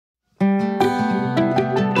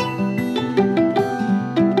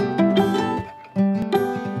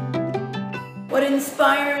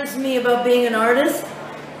being an artist?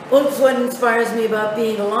 Well, it's what inspires me about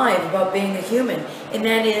being alive, about being a human, and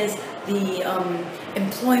that is the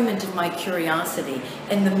employment of my curiosity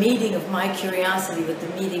and the meeting of my curiosity with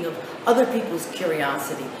the meeting of other people's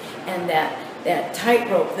curiosity, and that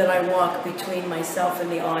tightrope that I walk between myself and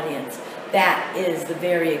the audience. That is the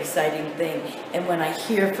very exciting thing. And when I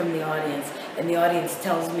hear from the audience and the audience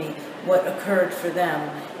tells me what occurred for them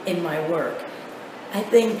in my work, I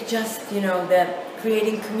think just, that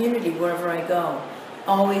creating community wherever I go,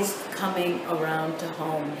 always coming around to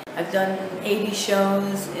home. I've done 80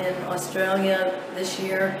 shows in Australia this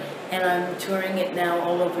year, and I'm touring it now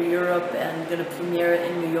all over Europe and going to premiere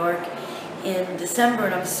it in New York in December,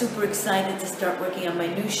 and I'm super excited to start working on my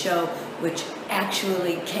new show, which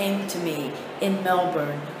actually came to me in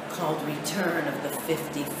Melbourne, called Return of the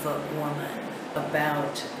 50-Foot Woman,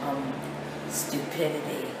 about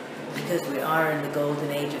stupidity, because we are in the golden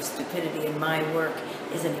age of stupidity, and my work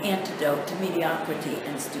is an antidote to mediocrity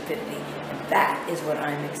and stupidity, and that is what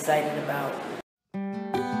I'm excited about.